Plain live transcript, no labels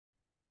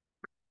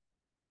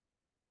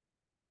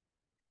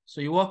So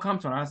you're welcome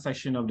to another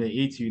section of the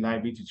ATU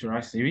Library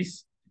tutorial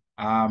series.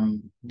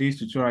 This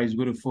tutorial is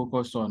going to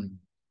focus on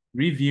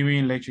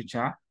reviewing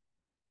literature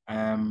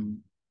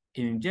in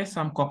just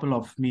some couple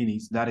of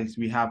minutes. That is,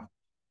 we have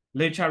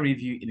literature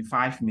review in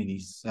 5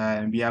 minutes.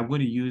 We are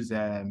going to use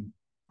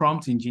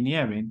prompt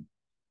engineering,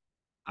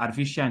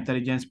 artificial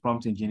intelligence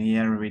prompt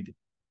engineering with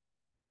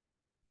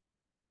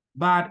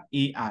BARD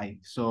AI.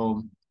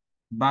 So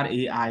BARD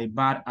AI,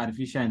 BARD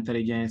artificial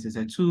intelligence is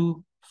a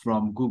tool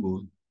from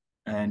Google.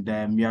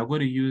 And we are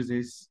going to use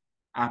this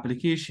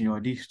application or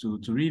this tool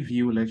to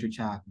review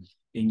literature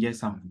in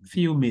just some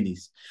few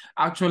minutes.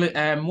 Actually,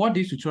 what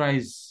this tutorial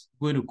is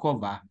going to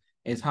cover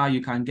is how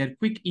you can get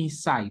quick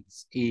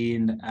insights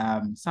in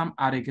some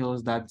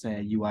articles that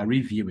you are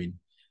reviewing.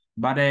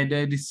 But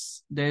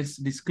there's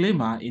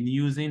disclaimer in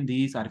using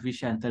these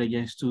artificial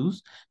intelligence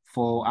tools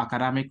for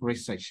academic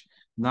research.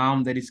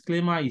 Now, the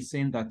disclaimer is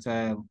saying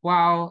that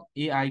while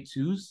AI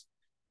tools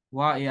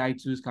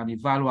can be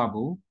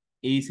valuable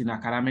is in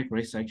academic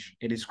research,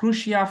 it is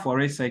crucial for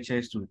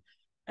researchers to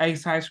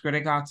exercise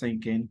critical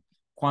thinking,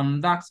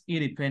 conduct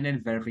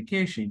independent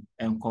verification,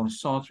 and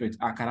consult with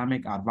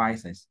academic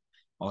advisors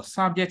or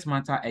subject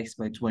matter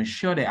experts to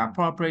ensure the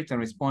appropriate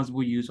and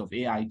responsible use of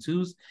AI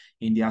tools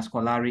in their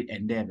scholarly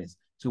endeavors.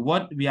 So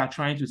what we are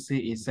trying to say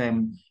is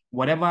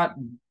whatever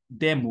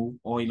demo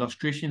or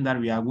illustration that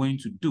we are going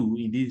to do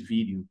in this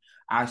video,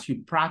 as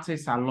you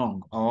practice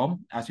along or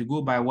as you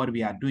go by what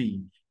we are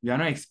doing, we are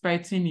not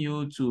expecting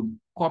you to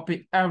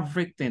copy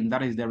everything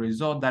that is the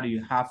result that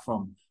you have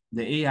from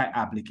the AI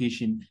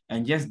application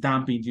and just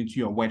dump it into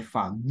your Word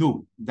file.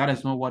 No, that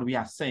is not what we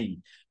are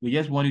saying. We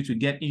just want you to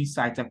get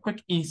insight, a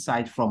quick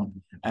insight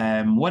from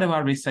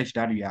whatever research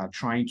that you are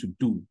trying to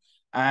do.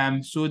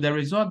 So the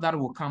result that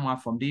will come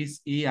out from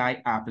this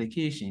AI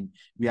application,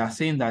 we are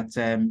saying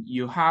that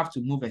you have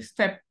to move a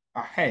step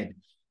ahead.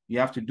 You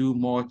have to do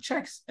more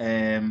checks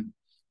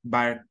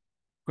by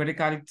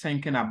critically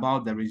thinking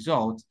about the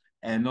result.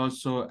 And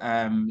also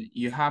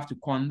you have to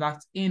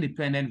conduct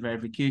independent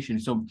verification.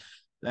 So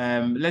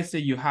let's say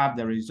you have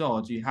the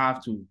result, you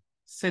have to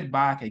sit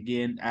back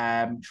again,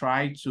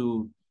 try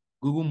to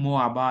Google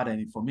more about the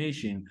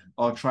information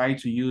or try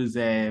to use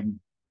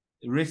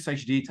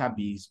research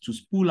database to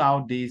spool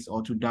out this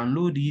or to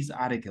download these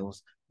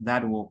articles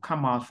that will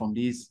come out from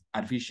this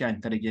artificial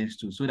intelligence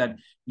tool so that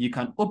you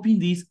can open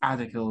these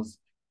articles,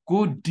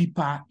 go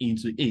deeper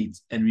into it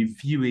and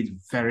review it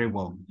very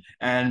well.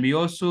 And we are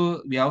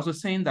also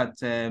saying that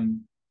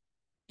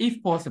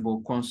if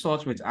possible,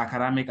 consult with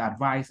academic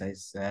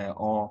advisors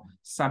or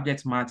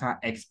subject matter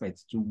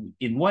experts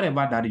in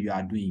whatever that you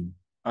are doing.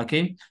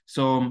 Okay,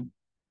 so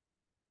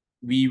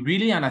we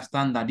really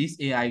understand that these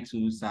AI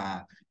tools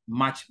are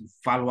much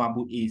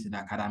valuable aids in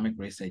academic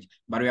research,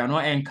 but we are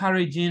not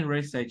encouraging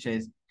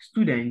researchers,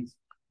 students,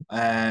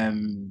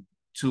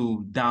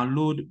 to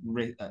download,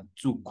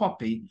 to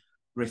copy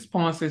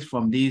responses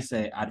from this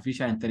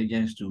artificial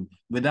intelligence tool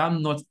without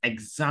not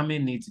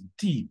examining it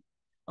deep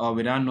or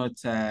without not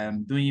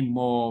doing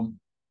more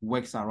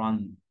works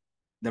around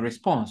the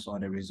response or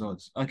the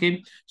results.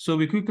 Okay, so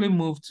we quickly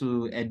move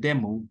to a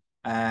demo.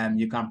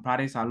 You can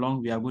practice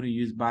along. We are going to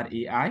use BARD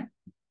AI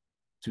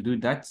to do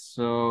that.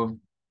 So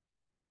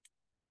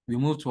we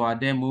move to our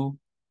demo.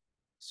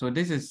 So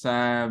this is,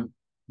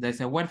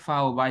 there's a Word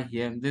file over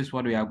here. This is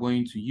what we are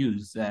going to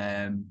use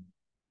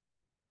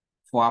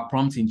for our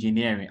prompt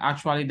engineering.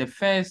 Actually,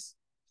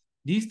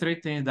 these three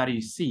things that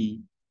you see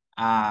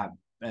are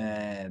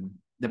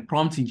the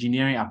prompt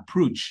engineering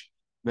approach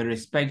with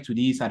respect to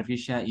these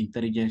artificial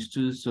intelligence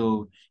tools.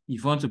 So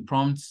if you want to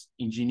prompt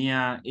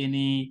engineer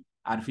any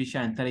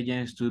artificial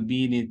intelligence tool,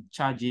 being it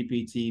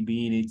ChatGPT,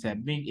 being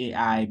it Bing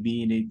AI,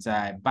 being it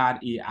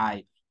BARD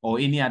AI, or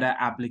any other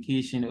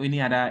application, or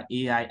any other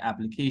AI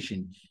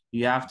application,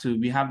 we have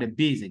the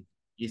basic.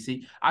 You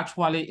see,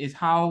 actually, it's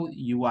how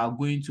you are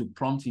going to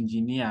prompt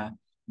engineer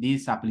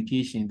this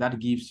application that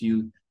gives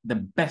you the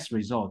best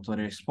result or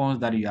the response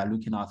that you are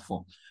looking out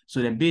for.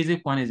 So the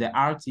basic one is the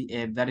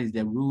RTF, that is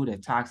the rule, the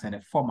tags, and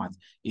the format.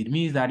 It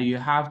means that you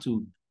have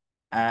to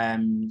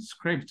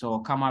script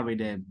or come up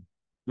with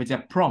a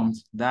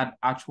prompt that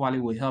actually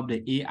will help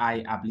the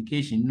AI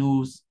application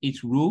knows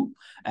its rule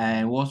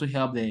and will also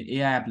help the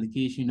AI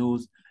application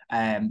knows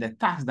the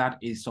task that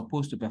is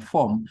supposed to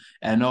perform,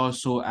 and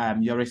also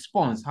your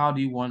response. How do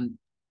you want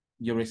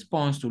your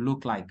response to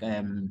look like?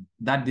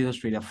 That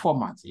deals with the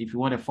format. If you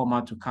want a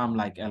format to come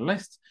like a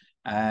list,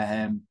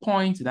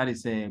 point, that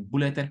is a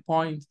bulleted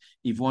point.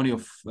 If you want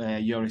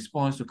your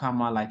response to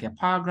come out like a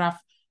paragraph,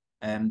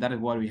 that is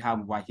what we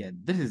have right here.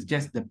 This is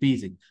just the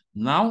basic.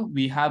 Now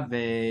we have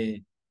from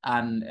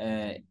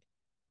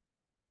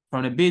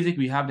the basic,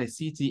 we have the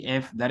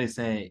CTF, that is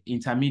a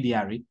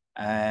intermediary.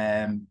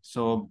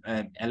 So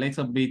a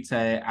little bit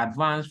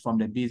advanced from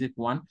the basic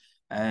one.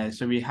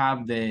 So we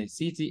have the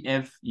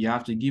CTF, you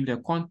have to give the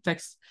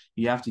context,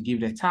 you have to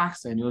give the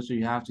tags, and also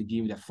you have to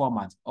give the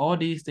format. All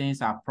these things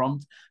are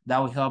prompts that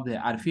will help the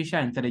artificial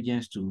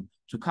intelligence to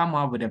come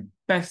up with the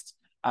best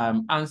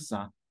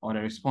answer or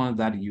the response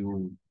that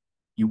you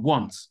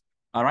want.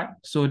 All right.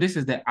 So this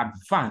is the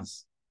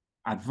advanced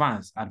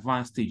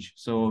stage.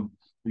 So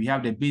we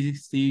have the basic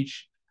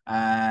stage.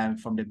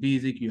 From the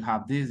basic, you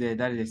have this,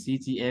 that is the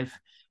CTF,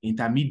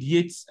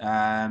 intermediate.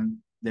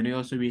 Then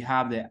we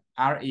have the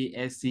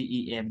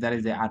RASCEF, that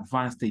is the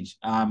advanced stage.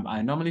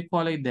 I normally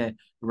call it the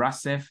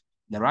RASEF.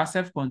 The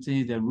RASEF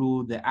contains the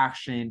rule, the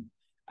action.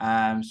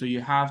 So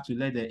you have to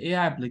let the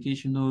AI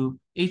application know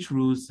each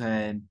rules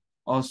and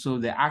also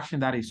the action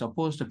that is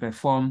supposed to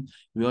perform.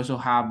 We also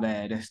have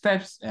the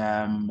steps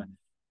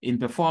in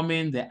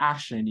performing the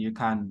action. You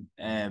can,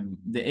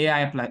 the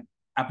AI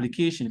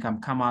application can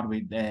come out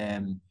with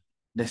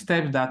the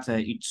steps that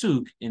it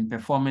took in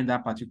performing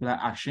that particular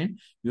action.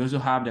 We also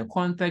have the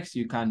context.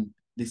 You can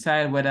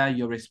decide whether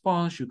your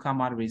response should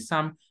come out with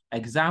some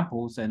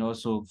examples. And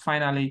also,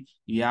 finally,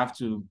 you have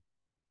to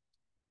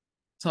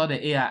tell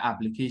the AI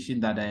application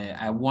that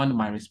I want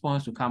my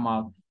response to come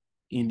out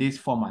in this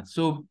format.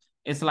 So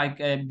it's like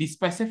be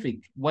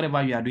specific,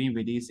 whatever you are doing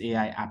with these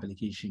AI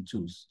application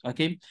tools,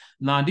 okay?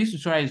 Now, this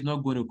tutorial is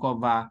not going to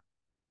cover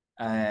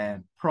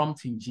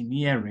prompt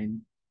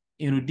engineering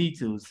in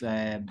details,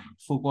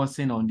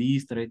 focusing on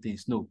these three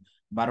things, no.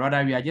 But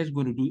rather, we are just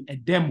going to do a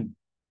demo.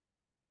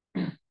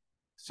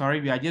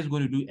 Sorry, we are just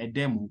going to do a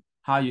demo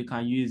how you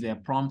can use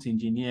prompt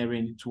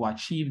engineering to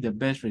achieve the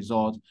best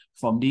result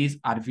from these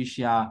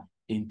artificial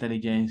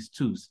intelligence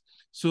tools.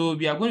 So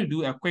we are going to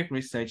do a quick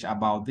research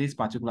about this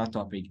particular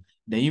topic,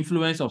 the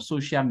influence of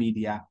social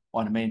media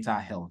on mental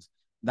health.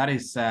 That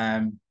is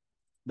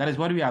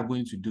what we are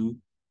going to do.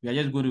 We are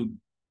just going to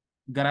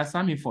gather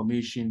some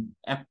information,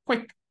 a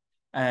quick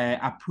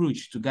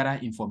approach to gather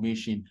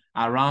information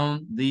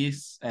around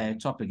this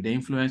topic, the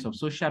influence of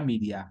social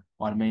media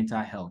on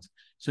mental health.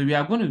 So we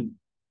are going to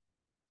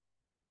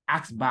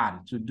ask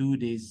BAD to do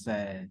this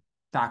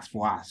task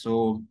for us.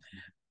 So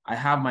I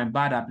have my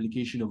BAD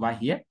application over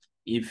here.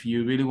 If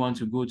you really want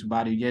to go to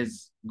BAD, you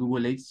just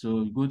Google it.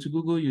 So go to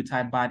Google, you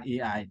type BAD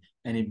AI,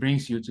 and it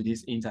brings you to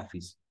this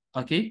interface.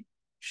 Okay,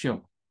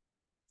 sure.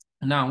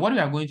 Now, what we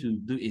are going to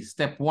do is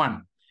step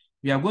one.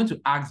 We are going to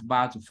ask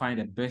BAD to find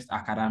the best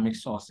academic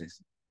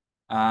sources.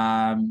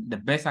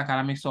 The best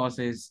academic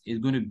sources is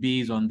going to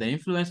be based on the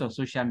influence of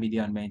social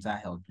media on mental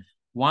health.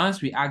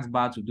 Once we ask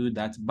BAD to do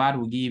that, BAD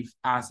will give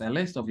us a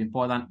list of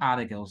important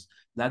articles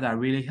that are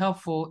really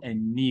helpful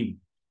and new.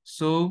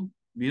 So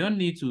we don't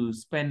need to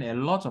spend a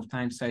lot of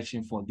time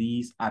searching for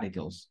these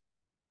articles.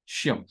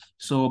 Sure.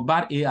 So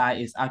BAD AI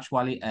is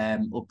actually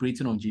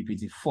operating on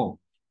GPT-4.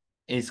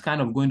 It's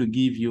kind of going to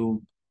give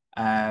you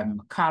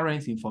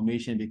current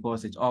information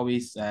because it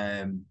always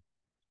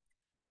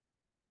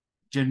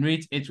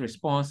generates its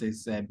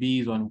responses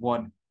based on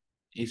what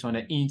is on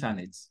the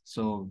internet.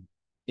 So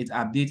it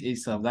updates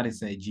itself. That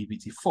is a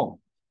GPT-4.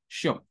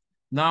 Sure.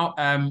 Now,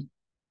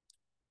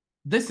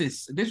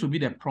 this will be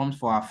the prompt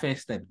for our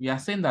first step. We are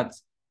saying that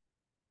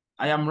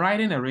I am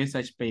writing a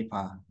research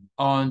paper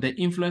on the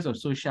influence of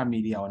social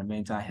media on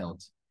mental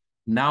health.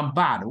 Now,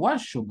 BAD,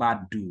 what should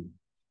BAD do?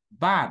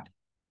 BAD,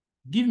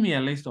 give me a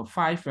list of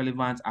 5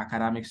 relevant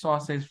academic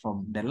sources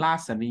from the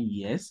last 7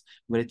 years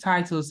with the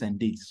titles and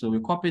dates. So we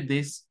copy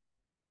this.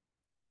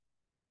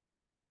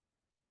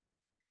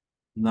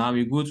 Now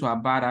we go to our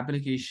BAD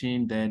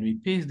application, then we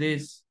paste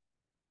this.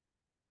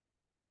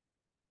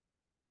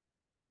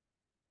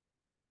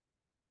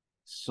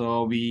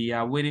 So we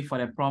are waiting for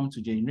the prompt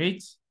to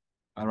generate.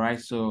 All right,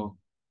 so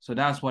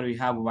that's what we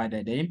have over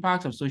there. The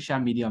impact of social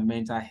media on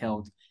mental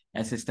health,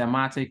 a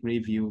systematic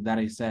review that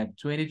is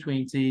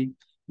 2020.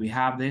 We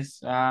have this,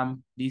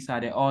 these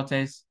are the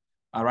authors.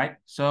 All right,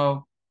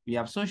 so we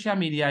have social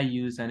media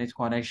use and its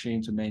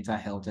connection to mental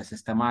health, a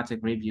systematic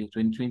review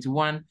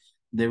 2021,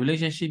 the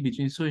relationship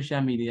between social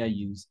media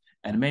use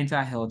and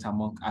mental health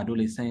among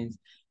adolescents,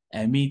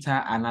 a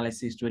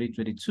meta-analysis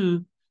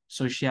 2022,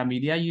 social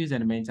media use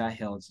and mental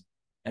health,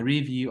 a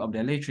review of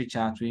the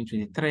literature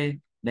 2023,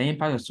 the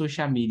impact of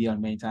social media on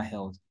mental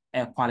health,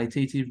 a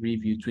qualitative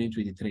review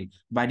 2023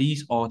 by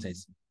these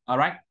authors. All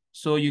right,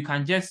 so you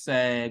can just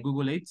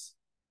Google it,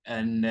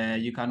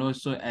 and you can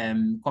also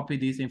copy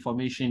this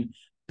information,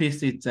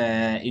 paste it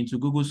into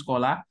Google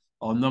Scholar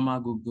or normal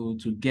Google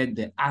to get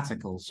the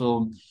article.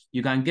 So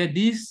you can get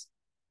these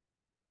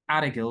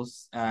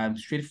articles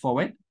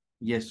straightforward.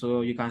 Yes,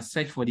 so you can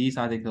search for these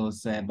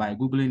articles by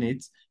Googling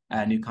it,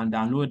 and you can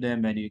download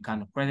them, and you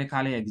can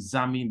critically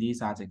examine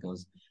these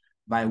articles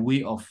by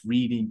way of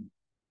reading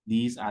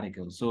these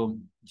articles. So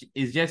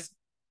it's just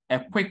a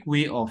quick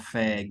way of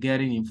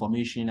getting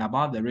information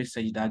about the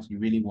research that you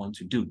really want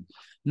to do.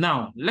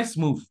 Now, let's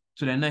move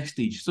to the next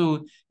stage.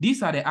 So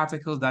these are the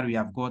articles that we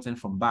have gotten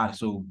from BAD.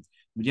 So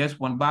we just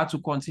want BAD to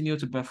continue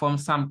to perform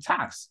some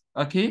tasks,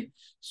 okay?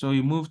 So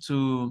we move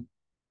to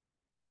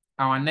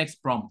our next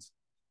prompt,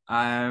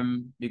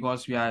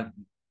 because we are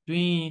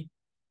doing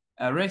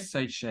a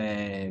research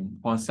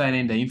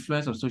concerning the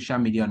influence of social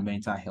media on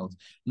mental health.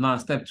 Now,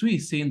 step 2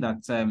 is saying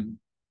that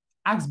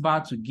ask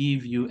BAD to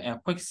give you a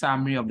quick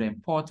summary of the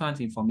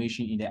important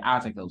information in the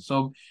article.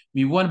 So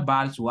we want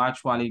BAD to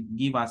actually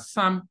give us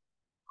some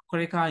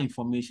critical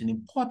information,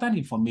 important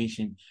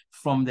information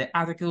from the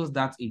articles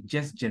that it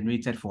just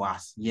generated for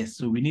us. Yes,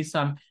 so we need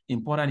some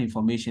important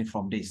information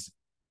from this.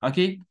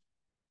 Okay.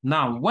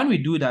 Now, when we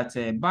do that,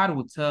 BART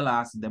will tell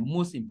us the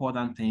most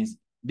important things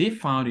they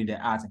found in the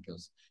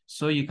articles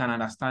so you can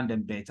understand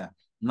them better.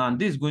 Now,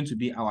 this is going to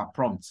be our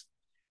prompt.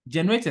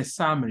 Generate a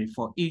summary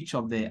for each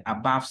of the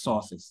above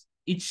sources.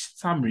 Each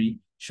summary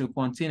should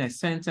contain a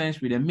sentence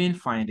with the main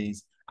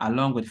findings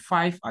along with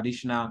 5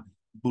 additional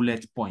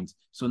bullet points.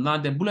 So now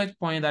the bullet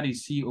point that you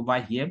see over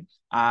here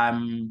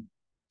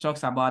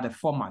talks about the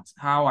format,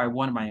 how I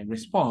want my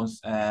response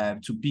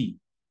to be.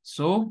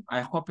 So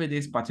I copy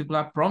this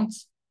particular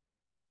prompt.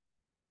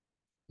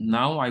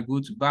 Now I go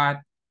to BART,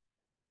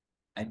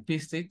 I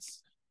paste it.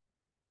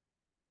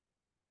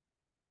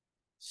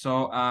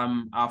 So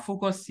our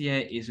focus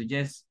here is to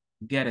just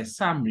get a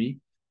summary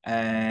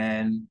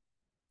and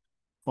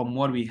from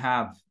what we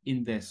have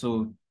in there.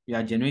 So we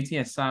are generating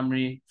a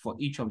summary for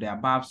each of the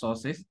above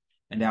sources,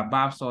 and the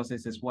above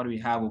sources is what we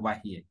have over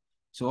here.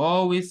 So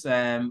always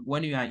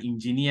when you are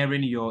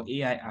engineering your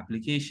AI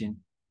application,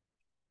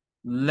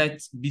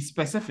 let's be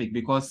specific,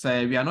 because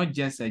we are not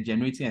just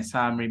generating a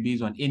summary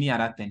based on any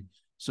other thing.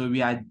 So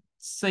we are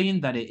saying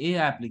that the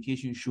AI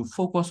application should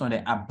focus on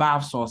the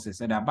above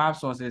sources, and the above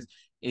sources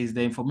is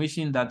the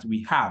information that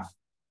we have,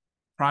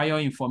 prior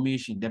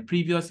information, the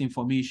previous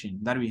information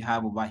that we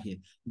have over here.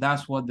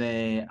 That's what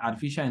the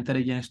artificial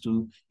intelligence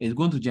tool is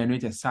going to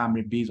generate a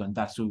summary based on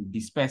that. So be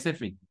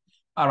specific.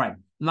 All right.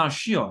 Now,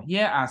 sure,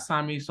 here are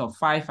summaries of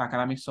 5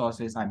 academic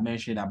sources I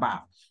mentioned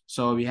above.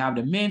 So we have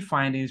the main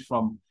findings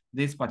from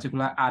this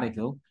particular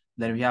article.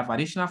 Then we have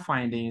additional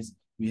findings.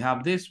 We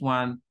have this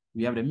one.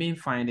 We have the main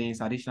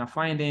findings, additional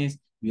findings.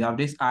 We have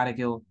this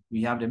article.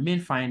 We have the main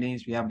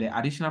findings. We have the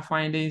additional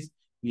findings.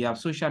 We have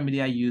social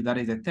media use, that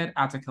is the third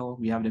article.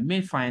 We have the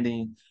main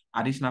finding,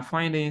 additional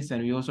findings,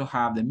 and we also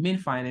have the main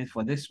findings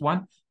for this one.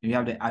 And we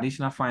have the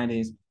additional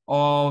findings,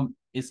 or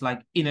it's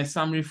like in a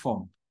summary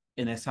form,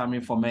 and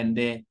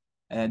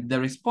the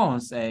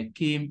response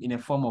came in a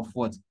form of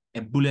what?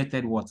 A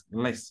bulleted what?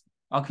 List.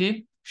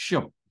 Okay,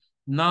 sure.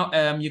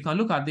 Now, you can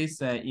look at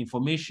this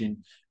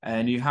information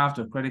and you have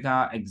to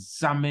critically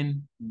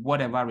examine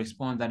whatever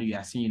response that you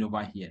are seeing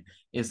over here.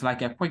 It's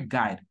like a quick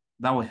guide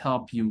that will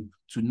help you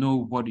to know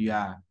what you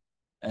are,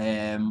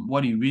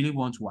 what you really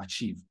want to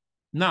achieve.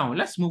 Now,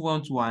 let's move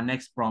on to our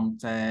next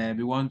prompt.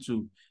 We want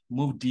to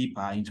move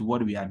deeper into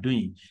what we are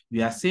doing.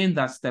 We are saying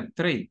that step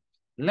 3,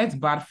 let's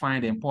BART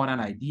find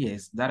important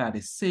ideas that are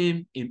the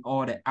same in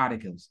all the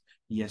articles.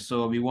 Yes,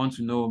 so we want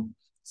to know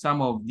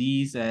some of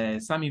these,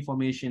 some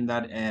information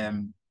that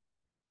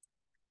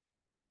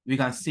we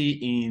can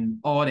see in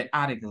all the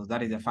articles,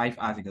 that is the 5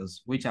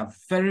 articles, which are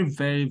very,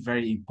 very,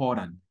 very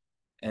important.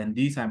 And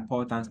these are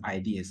important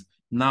ideas.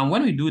 Now,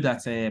 when we do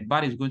that,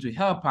 BART is going to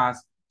help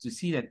us to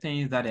see the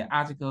things that the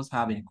articles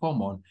have in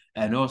common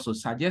and also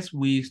suggest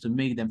ways to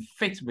make them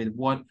fit with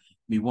what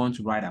we want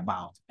to write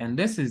about. And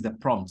this is the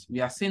prompt. We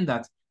are saying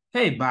that,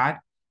 hey, BART,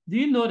 do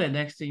you know the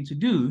next thing to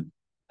do?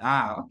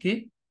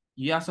 Okay.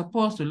 You are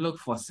supposed to look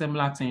for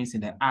similar things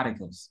in the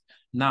articles.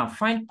 Now,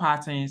 find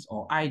patterns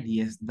or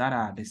ideas that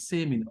are the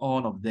same in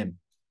all of them.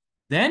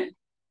 Then,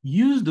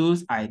 use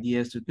those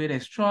ideas to create a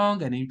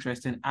strong and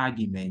interesting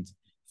argument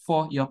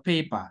for your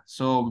paper.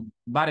 So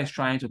BART is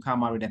trying to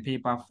come out with a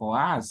paper for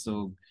us.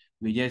 So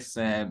we just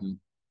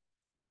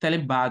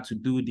telling BART to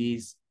do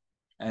this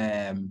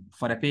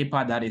for the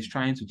paper that is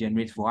trying to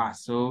generate for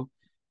us. So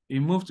we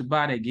move to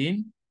BART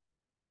again.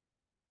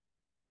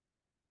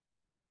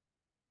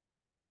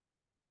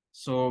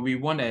 So we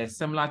want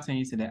similar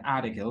things in the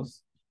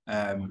articles.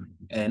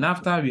 And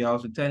after, we are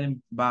also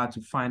telling BART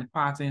to find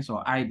patterns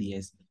or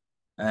ideas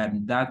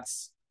that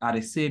are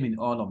the same in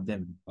all of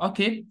them.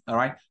 Okay, all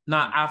right.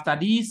 Now, after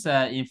this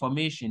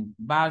information,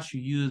 BART should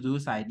use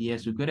those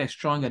ideas to create a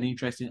strong and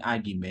interesting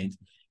argument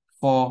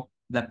for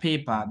the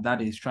paper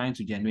that is trying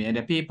to generate. And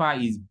the paper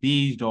is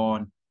based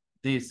on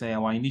this,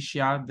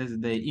 this is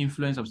the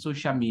influence of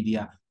social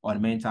media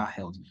on mental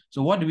health.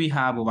 So what do we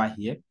have over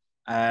here?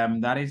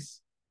 That is,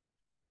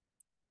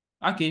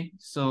 okay,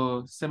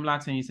 so similar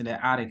things in the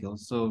article.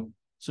 So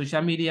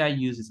social media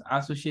use is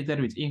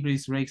associated with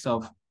increased rates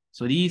of,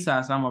 so these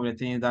are some of the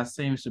things that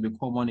seems to be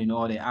common in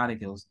all the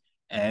articles.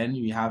 And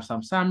we have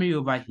some summary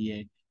over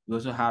here. We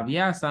also have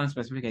here some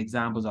specific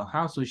examples of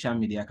how social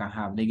media can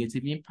have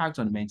negative impact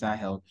on mental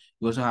health.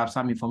 We also have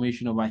some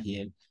information over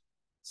here.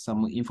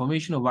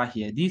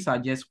 These are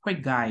just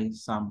quick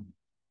guides, some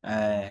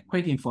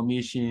quick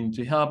information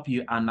to help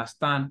you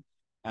understand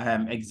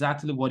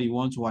exactly what you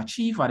want to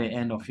achieve at the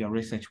end of your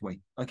research work.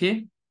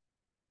 Okay.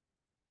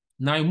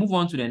 Now you move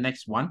on to the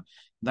next one.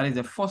 That is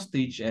the 4th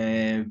stage.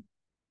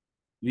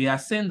 We are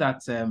saying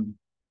that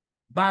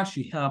BART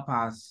should help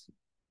us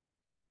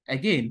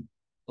again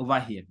over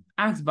here.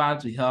 Ask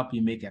BART to help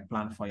you make a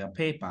plan for your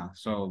paper.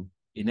 So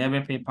in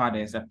every paper,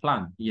 there's a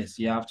plan. Yes,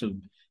 you have to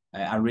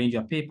arrange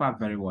your paper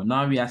very well.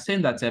 Now we are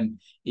saying that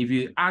if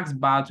you ask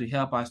BART to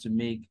help us to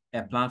make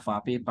a plan for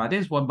our paper,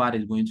 this is what BART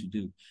is going to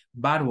do.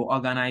 BART will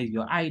organize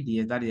your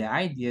ideas, that is the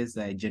ideas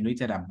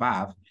generated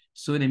above,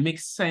 so they make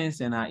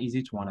sense and are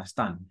easy to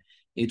understand.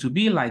 It will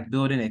be like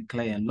building a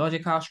clear and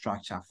logical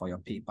structure for your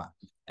paper.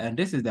 And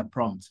this is the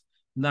prompt.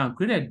 Now,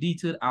 create a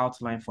detailed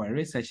outline for a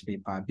research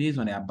paper based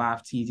on the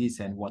above thesis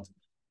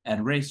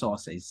and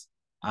resources,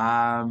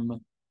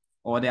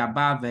 or the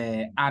above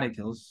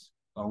articles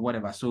or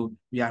whatever. So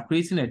we are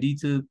creating a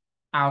detailed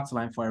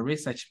outline for a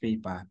research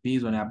paper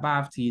based on the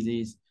above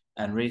thesis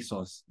and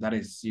resource. That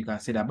is, you can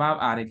see the above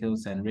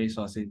articles and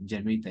resources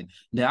generated.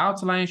 The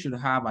outline should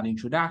have an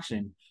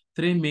introduction,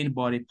 3 main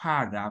body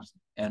paragraphs,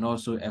 and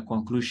also a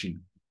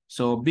conclusion.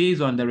 So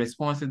based on the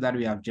responses that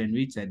we have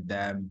generated,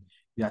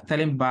 we are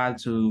telling BAR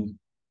to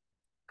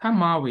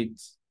come out with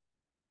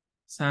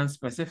some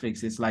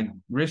specifics. It's like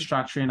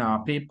restructuring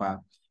our paper.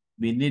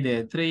 We need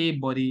a 3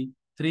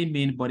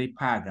 main body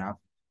paragraphs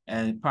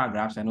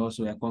and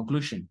also a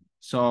conclusion.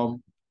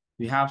 So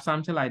we have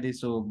something like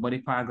this. So body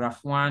paragraph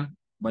 1,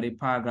 body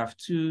paragraph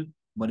 2,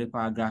 body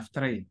paragraph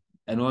 3,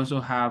 and also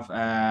have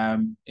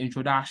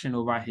introduction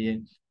over here,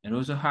 and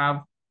also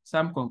have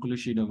some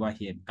conclusion over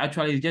here.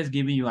 Actually, it's just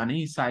giving you an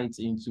insight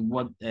into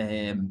what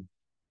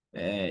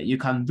you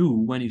can do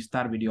when you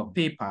start with your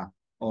paper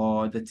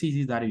or the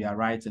thesis that you are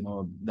writing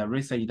or the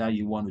research that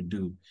you want to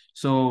do.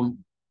 So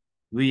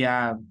we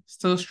are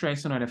still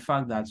stressing on the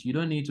fact that you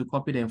don't need to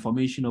copy the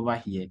information over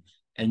here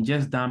and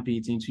just dump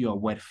it into your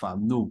Word file.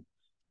 No,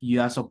 you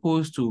are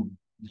supposed to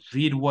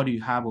read what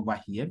you have over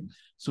here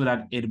so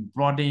that it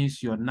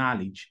broadens your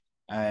knowledge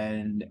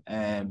and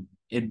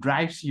it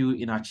drives you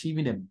in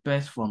achieving the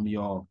best from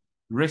your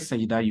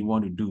research that you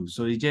want to do.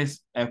 So it's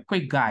just a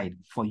quick guide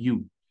for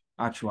you,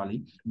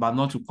 actually, but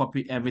not to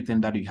copy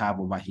everything that you have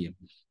over here.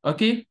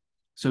 Okay,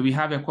 so we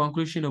have a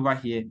conclusion over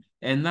here.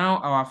 And now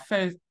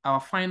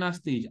our final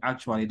stage,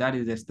 actually, that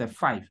is the step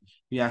 5.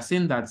 We are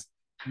saying that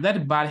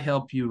let BAR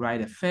help you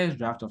write a first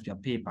draft of your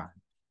paper.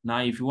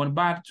 Now, if you want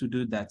BAR to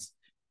do that,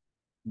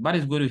 BAR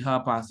is going to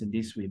help us in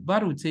this way.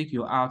 BAR will take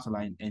your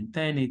outline and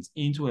turn it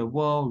into a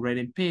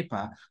well-written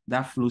paper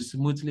that flows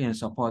smoothly and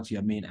supports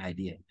your main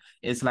idea.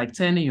 It's like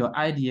turning your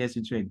ideas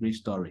into a great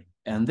story.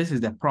 And this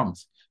is the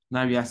prompt.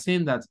 Now, we are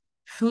saying that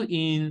fill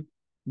in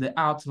the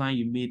outline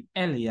you made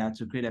earlier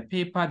to create a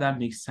paper that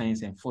makes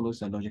sense and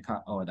follows a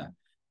logical order.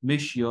 Make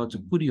sure to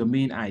put your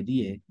main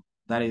idea,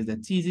 that is the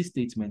thesis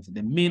statement,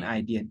 the main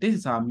idea. This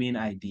is our main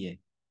idea,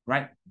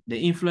 right? The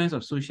influence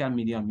of social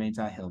media on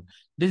mental health.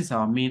 This is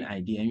our main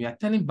idea. And we are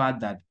telling BAR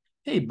that,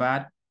 hey,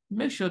 BAR,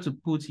 make sure to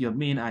put your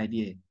main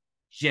idea,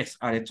 yes,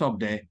 at the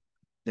top there,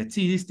 the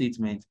thesis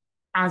statement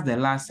as the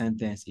last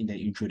sentence in the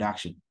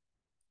introduction.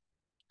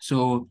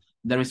 So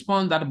the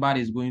response that BAR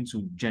is going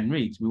to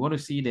generate, we want to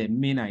see the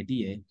main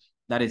idea,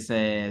 that is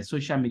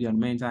social media and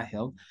mental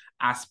health,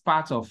 as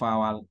part of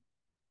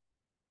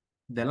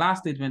the last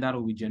statement that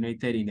will be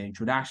generated in the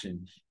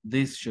introduction.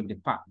 This should be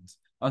part.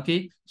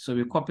 Okay, so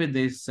we copy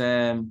this.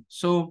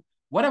 So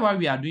whatever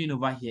we are doing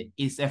over here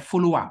is a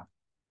follow-up.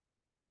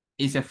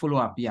 It's a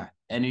follow-up, yeah.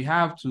 And you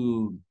have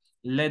to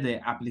let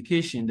the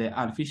application, the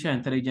artificial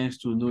intelligence,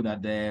 to know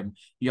that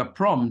your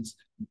prompt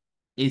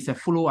is a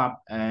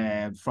follow-up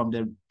from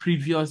the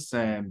previous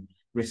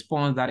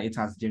response that it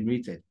has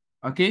generated.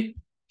 Okay,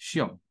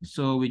 sure.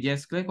 So we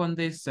just click on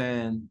this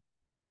and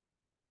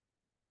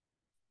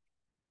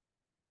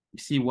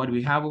see what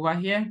we have over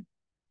here.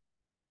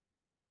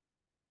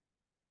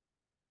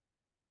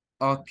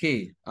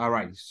 Okay, all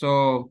right.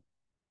 So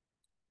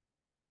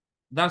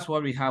that's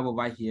what we have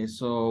over here.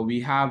 So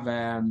we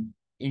have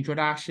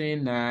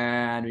introduction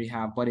and we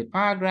have body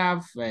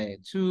paragraph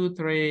 2,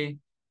 3.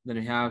 Then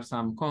we have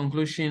some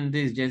conclusion.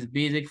 This is just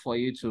basic for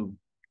you to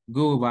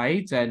go over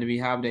it. And we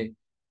have the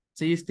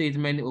thesis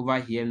statement over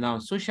here. Now,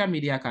 social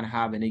media can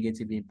have a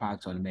negative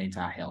impact on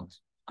mental health,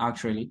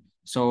 actually.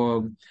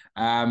 So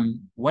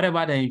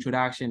whatever the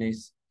introduction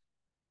is,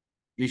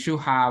 we should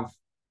have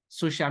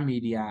social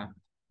media,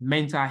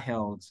 mental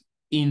health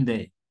in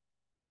there.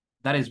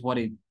 That is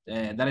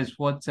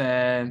what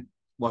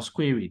was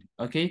queried.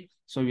 Okay,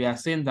 so we are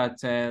saying that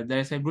there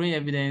is a growing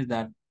evidence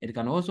that it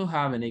can also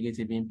have a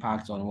negative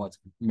impact on what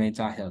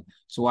mental health.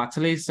 So at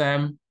least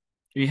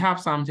we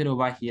have something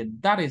over here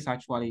that is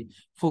actually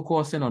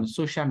focusing on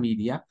social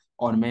media,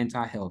 on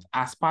mental health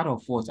as part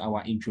of what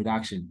our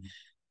introduction.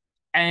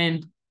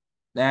 And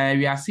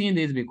we are seeing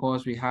this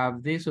because we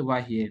have this over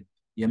here,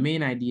 your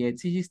main idea,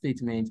 thesis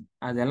statement,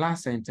 and the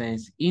last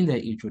sentence in the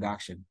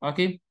introduction.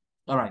 Okay.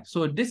 All right.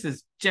 So this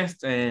is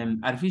just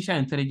artificial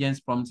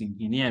intelligence prompt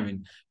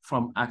engineering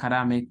from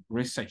academic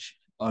research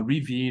or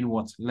reviewing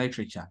what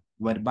literature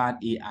with BAR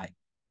AI.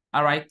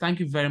 All right. Thank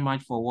you very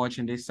much for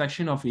watching this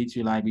section of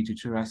ETU Library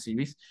tutorial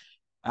series.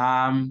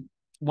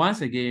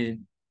 Once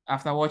again,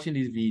 after watching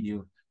this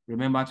video,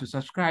 remember to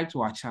subscribe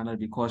to our channel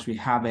because we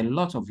have a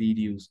lot of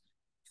videos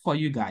for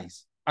you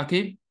guys.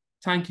 Okay,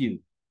 thank you.